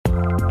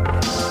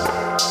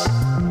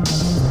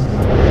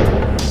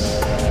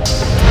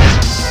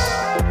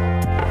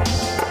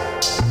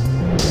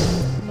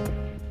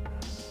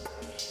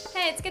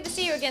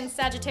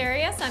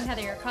Sagittarius, I'm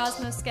Heather, your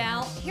Cosmos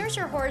Gal. Here's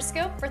your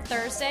horoscope for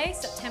Thursday,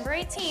 September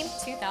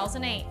 18th,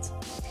 2008.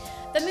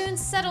 The moon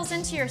settles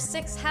into your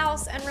 6th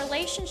house and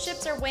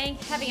relationships are weighing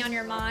heavy on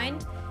your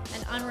mind.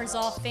 An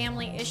unresolved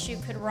family issue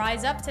could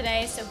rise up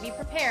today, so be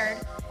prepared.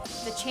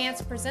 If the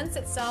chance presents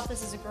itself,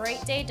 this is a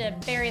great day to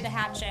bury the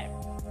hatchet.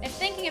 If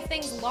thinking of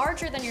things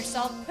larger than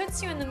yourself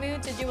puts you in the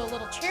mood to do a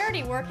little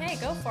charity work, hey,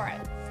 go for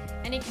it.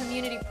 Any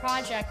community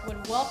project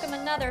would welcome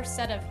another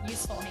set of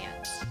useful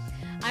hands.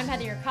 I'm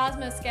Heather, your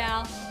Cosmos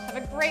Gal. Have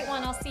a great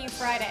one. I'll see you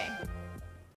Friday.